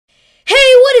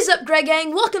up, Greg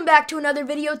gang? Welcome back to another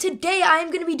video. Today I am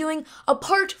going to be doing a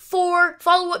part 4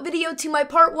 follow-up video to my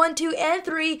part 1, 2, and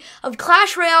 3 of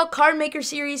Clash Royale Card Maker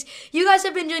series. You guys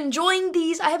have been enjoying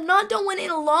these. I have not done one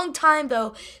in a long time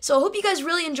though, so I hope you guys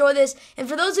really enjoy this. And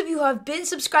for those of you who have been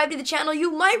subscribed to the channel,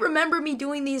 you might remember me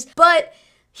doing these, but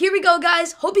here we go,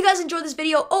 guys. Hope you guys enjoyed this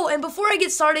video. Oh, and before I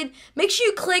get started, make sure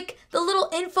you click the little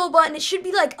info button. It should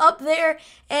be like up there.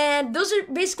 And those are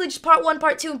basically just part 1,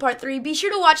 part 2, and part 3. Be sure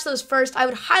to watch those first. I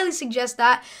would highly suggest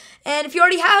that. And if you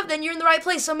already have, then you're in the right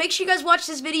place. So make sure you guys watch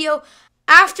this video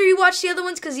after you watch the other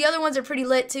ones, because the other ones are pretty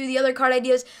lit too, the other card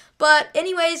ideas. But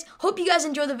anyways, hope you guys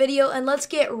enjoy the video, and let's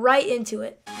get right into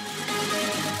it.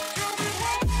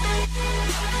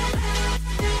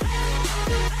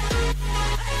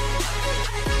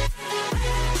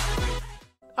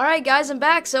 Alright guys, I'm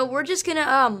back. So we're just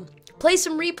gonna play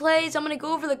some replays. I'm gonna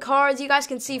go over the cards. You guys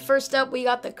can see first up we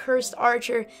got the Cursed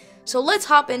Archer. So let's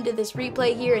hop into this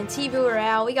replay here in TV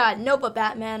Royale. We got Nova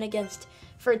Batman against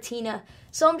Fertina.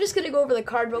 So I'm just gonna go over the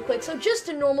card real quick. So just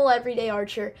a normal everyday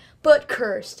archer, but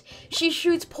cursed. She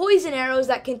shoots poison arrows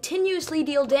that continuously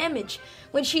deal damage.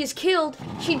 When she is killed,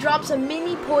 she drops a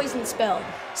mini poison spell.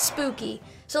 Spooky.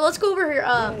 So let's go over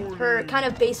her kind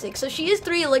of basics. So she is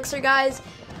 3 elixir, guys.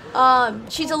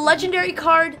 She's a legendary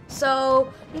card,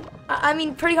 so I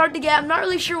mean pretty hard to get. I'm not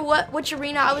really sure which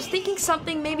arena. I was thinking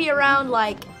something maybe around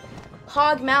like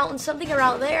Hog Mountain, something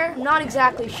around there. I'm not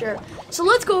exactly sure. So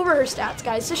let's go over her stats,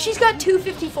 guys. So she's got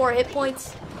 254 hit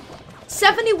points,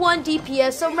 71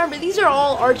 DPS. So remember, these are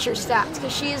all archer stats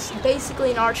because she is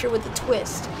basically an archer with a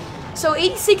twist. So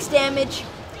 86 damage.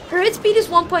 Her hit speed is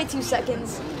 1.2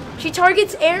 seconds. She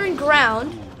targets air and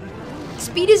ground.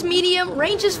 Speed is medium,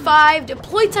 range is 5,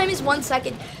 deploy time is 1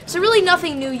 second, so really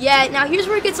nothing new yet. Now here's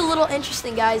where it gets a little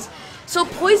interesting, guys. So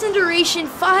poison duration,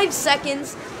 5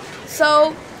 seconds.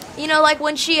 So, you know, like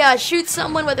when she shoots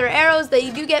someone with her arrows,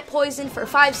 they do get poisoned for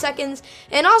 5 seconds.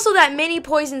 And also that mini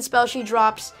poison spell she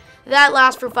drops, that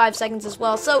lasts for 5 seconds as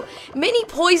well. So mini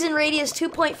poison radius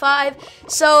 2.5,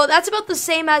 so that's about the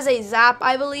same as a zap,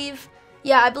 I believe.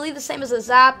 Yeah, I believe the same as a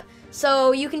zap.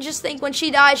 So you can just think when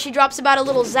she dies, she drops about a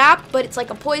little zap, but it's like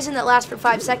a poison that lasts for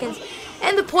 5 seconds.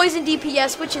 And the poison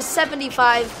DPS, which is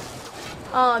 75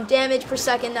 damage per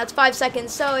second, that's 5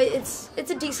 seconds. So it's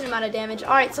a decent amount of damage.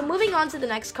 Alright, so moving on to the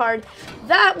next card.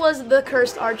 That was the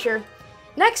Cursed Archer.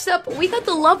 Next up, we got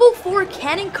the level 4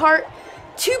 Cannon Cart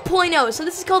 2.0. So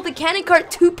this is called the Cannon Cart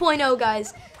 2.0,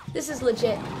 guys. This is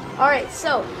legit. Alright,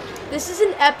 so this is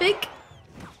an epic,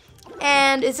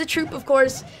 and it's a troop, of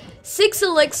course. 6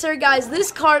 elixir, guys.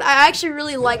 This card, I actually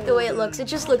really like the way it looks. It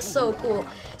just looks so cool.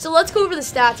 So let's go over the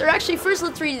stats. Or actually, first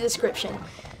let's read the description.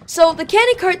 So the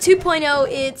Cannon Cart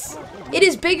 2.0, it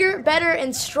is bigger, better,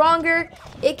 and stronger.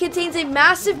 It contains a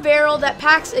massive barrel that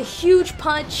packs a huge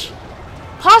punch,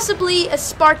 possibly a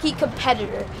sparky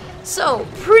competitor. So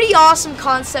pretty awesome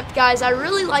concept, guys. I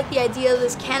really like the idea of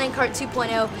this Cannon Cart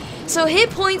 2.0. So hit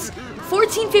points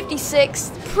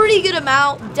 1456, pretty good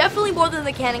amount, definitely more than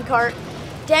the Cannon Cart.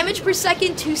 Damage per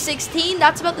second, 216.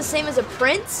 That's about the same as a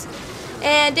Prince.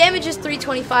 And damage is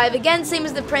 325. Again, same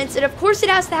as the Prince. And of course, it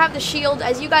has to have the shield.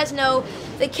 As you guys know,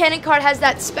 the Cannon Cart has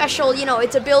that special, you know,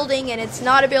 it's a building and it's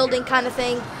not a building kind of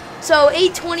thing. So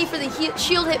 820 for the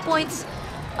shield hit points.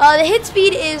 The hit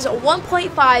speed is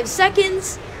 1.5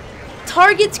 seconds.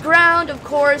 Targets ground, of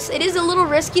course. It is a little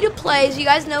risky to play, as you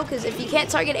guys know, because if you can't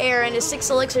target air and a 6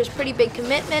 elixir is pretty big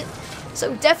commitment.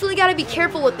 So definitely got to be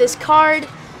careful with this card.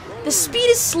 The speed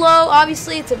is slow,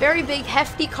 obviously. It's a very big,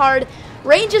 hefty card.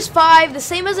 Range is 5, the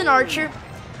same as an archer.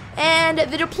 And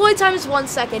the deploy time is 1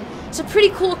 second. It's a pretty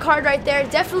cool card right there.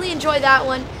 Definitely enjoy that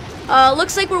one.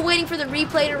 Looks like we're waiting for the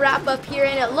replay to wrap up here.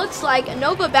 And it looks like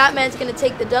Nova Batman's going to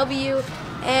take the W.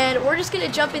 And we're just going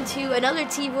to jump into another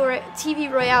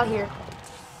TV Royale here.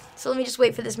 So let me just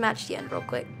wait for this match to end real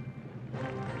quick.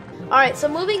 Alright, so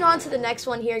moving on to the next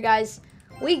one here, guys.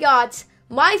 We got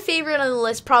my favorite on the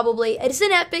list, probably. It's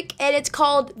an epic, and it's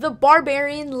called the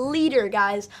Barbarian Leader,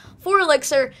 guys. 4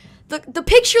 elixir. The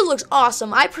picture looks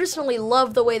awesome. I personally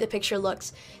love the way the picture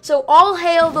looks. So all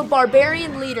hail the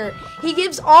Barbarian Leader. He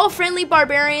gives all friendly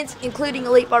barbarians, including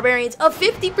elite barbarians, a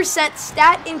 50%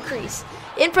 stat increase.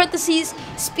 In parentheses,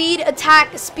 speed,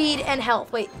 attack, speed, and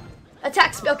health. Wait,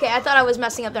 attack, okay, I thought I was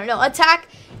messing up there. No, attack,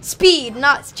 speed,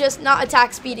 not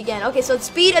attack, speed again. Okay, so it's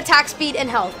speed, attack, speed, and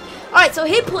health. Alright, so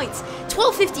hit points,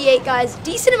 1258, guys.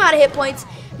 Decent amount of hit points.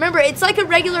 Remember, it's like a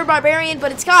regular barbarian,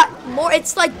 but it's got more,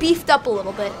 it's like beefed up a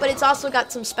little bit, but it's also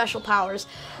got some special powers.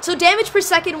 So damage per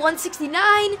second,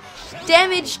 169,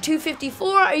 damage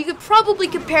 254. Or you could probably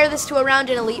compare this to around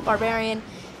an elite barbarian.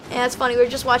 And that's funny, we were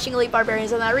just watching elite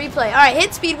barbarians on that replay. Alright,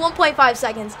 hit speed, 1.5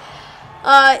 seconds.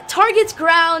 Targets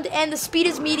ground, and the speed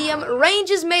is medium. Range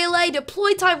is melee.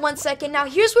 Deploy time 1 second. Now,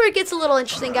 here's where it gets a little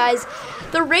interesting, guys.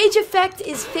 The rage effect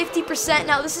is 50%.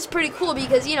 Now, this is pretty cool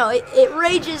because, you know, it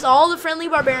rages all the friendly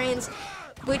barbarians,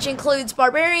 which includes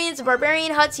barbarians,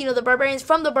 barbarian huts, you know, the barbarians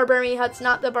from the barbarian huts,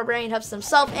 not the barbarian huts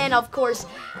themselves, and, of course,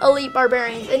 elite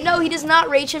barbarians. And no, he does not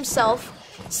rage himself.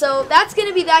 So that's going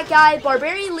to be that guy,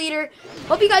 Barbarian Leader.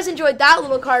 Hope you guys enjoyed that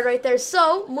little card right there.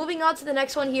 So, moving on to the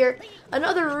next one here.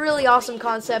 Another really awesome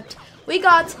concept. We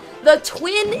got the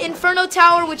Twin Inferno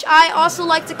Tower, which I also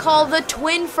like to call the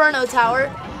Twinferno Tower.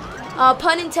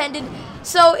 Pun intended.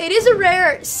 So, it is a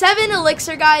rare 7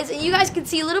 elixir, guys. And you guys can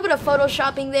see a little bit of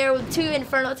photoshopping there with 2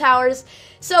 Inferno Towers.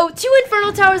 So, 2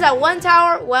 Inferno Towers at 1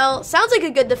 tower, well, sounds like a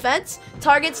good defense.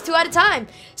 Targets 2 at a time.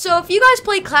 So, if you guys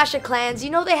play Clash of Clans, you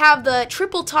know they have the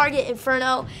triple target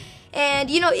Inferno.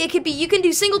 And, you know, it could be, you can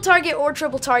do single target or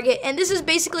triple target. And this is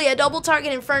basically a double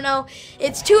target Inferno.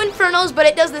 It's 2 Infernos, but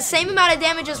it does the same amount of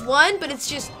damage as 1, but it's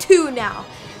just 2 now.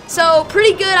 So,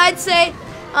 pretty good, I'd say.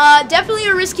 Definitely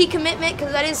a risky commitment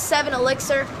because that is 7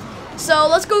 elixir. So,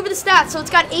 let's go over the stats. So,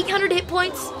 it's got 800 hit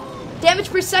points.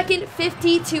 Damage per second,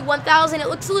 50 to 1,000. It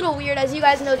looks a little weird. As you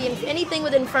guys know, anything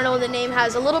with Inferno in the name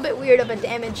has a little bit weird of a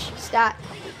damage stat.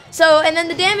 So, and then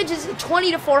the damage is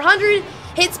 20 to 400.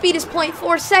 Hit speed is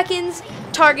 0.4 seconds.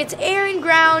 Targets air and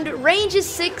ground. Range is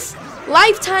 6.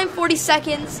 Lifetime 40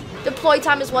 seconds. Deploy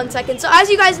time is 1 second. So, as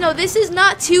you guys know, this is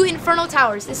not 2 Inferno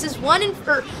Towers. This is one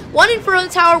Inferno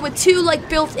Tower with 2, like,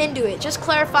 built into it. Just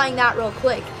clarifying that real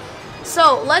quick.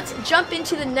 So, let's jump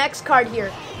into the next card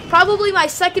here. Probably my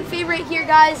second favorite here,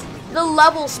 guys, the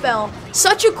level spell.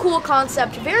 Such a cool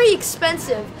concept, very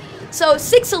expensive. So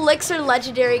 6 elixir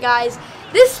legendary, guys.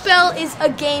 This spell is a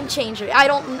game changer.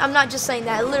 I'm not just saying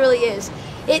that, it literally is.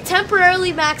 It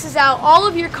temporarily maxes out all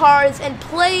of your cards and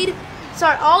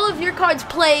all of your cards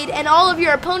played and all of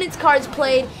your opponent's cards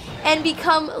played and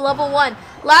become level 1.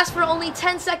 Lasts for only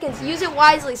 10 seconds. Use it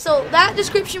wisely. So that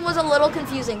description was a little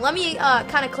confusing. Let me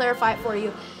kind of clarify it for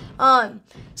you.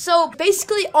 So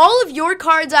basically all of your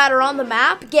cards that are on the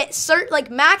map get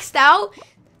maxed out.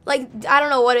 Like, I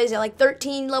don't know, what is it, like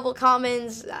 13 level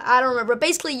commons? I don't remember.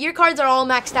 Basically, your cards are all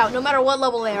maxed out, no matter what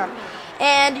level they are.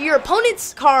 And your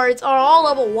opponent's cards are all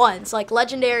level 1s, like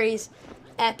legendaries,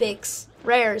 epics,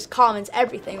 rares, commons,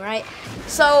 everything, right?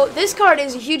 So this card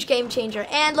is a huge game changer.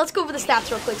 And let's go over the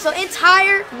stats real quick. So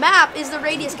entire map is the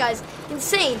radius, guys.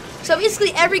 Insane. So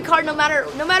basically every card, no matter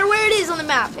where it is on the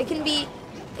map, it can be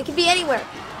anywhere.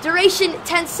 Duration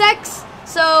 10 secs.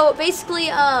 So basically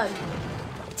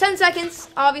 10 seconds,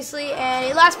 obviously, and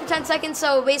it lasts for 10 seconds.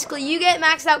 So basically you get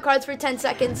maxed out cards for 10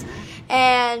 seconds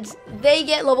and they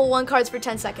get level 1 cards for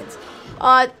 10 seconds.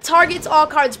 Targets all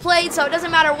cards played, so it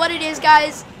doesn't matter what it is,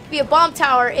 guys. It could be a bomb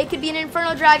tower, it could be an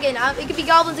Inferno Dragon, it could be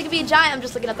goblins, it could be a giant. I'm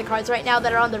just looking at the cards right now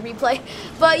that are on the replay.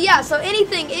 But yeah, so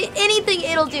anything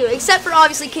it'll do, except for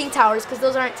obviously King Towers, because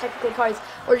those aren't technically cards,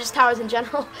 or just towers in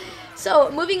general.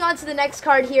 So moving on to the next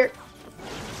card here,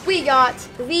 we got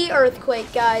the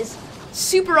Earthquake, guys.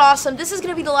 Super awesome. This is going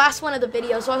to be the last one of the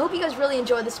video, so I hope you guys really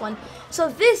enjoy this one. So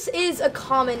this is a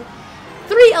common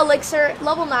 3 elixir,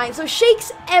 level 9, so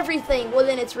shakes everything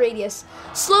within its radius,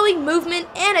 slowing movement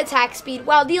and attack speed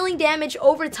while dealing damage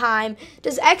over time,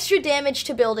 does extra damage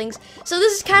to buildings. So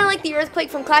this is kind of like the Earthquake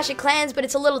from Clash of Clans, but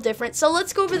it's a little different. So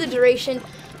let's go over the duration.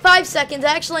 5 seconds.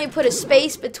 I actually put a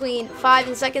space between 5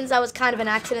 and seconds. That was kind of an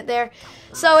accident there.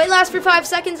 So it lasts for 5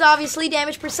 seconds, obviously.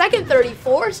 Damage per second,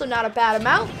 34, so not a bad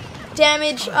amount.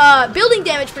 Damage, building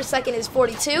damage per second is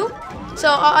 42. So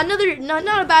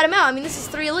not a bad amount. I mean, this is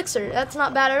 3 elixir. That's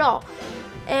not bad at all.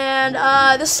 And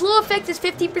the slow effect is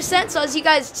 50%. So as you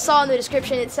guys saw in the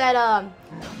description, it said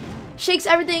shakes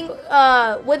everything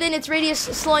within its radius,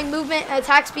 slowing movement and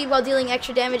attack speed while dealing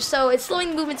extra damage. So it's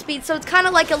slowing movement speed. So it's kind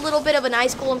of like a little bit of an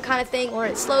ice golem kind of thing, or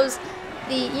it slows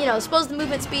the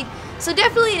movement speed. So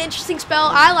definitely an interesting spell.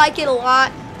 I like it a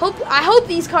lot. I hope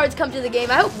these cards come to the game.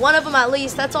 I hope one of them at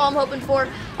least. That's all I'm hoping for.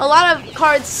 A lot of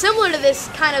cards similar to this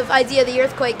kind of idea, the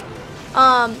Earthquake.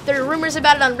 There are rumors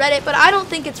about it on Reddit, but I don't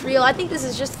think it's real. I think this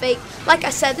is just fake. Like I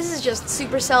said, this is just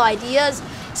Supercell ideas.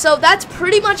 So that's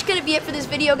pretty much going to be it for this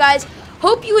video, guys.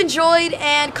 Hope you enjoyed,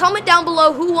 and comment down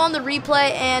below who won the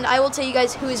replay, and I will tell you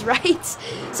guys who is right.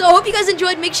 So I hope you guys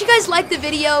enjoyed. Make sure you guys like the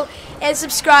video and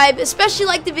subscribe. Especially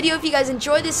like the video if you guys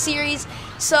enjoy this series,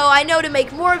 so I know to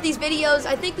make more of these videos.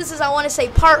 I think this is, I want to say,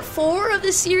 part 4 of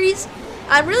this series.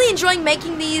 I'm really enjoying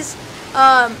making these.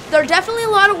 They're definitely a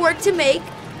lot of work to make.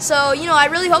 So, you know, I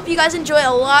really hope you guys enjoy it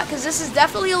a lot, because this is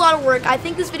definitely a lot of work. I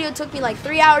think this video took me like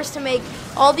 3 hours to make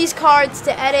all these cards,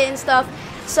 to edit and stuff.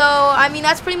 So, I mean,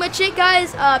 that's pretty much it,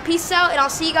 guys. Peace out, and I'll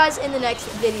see you guys in the next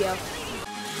video.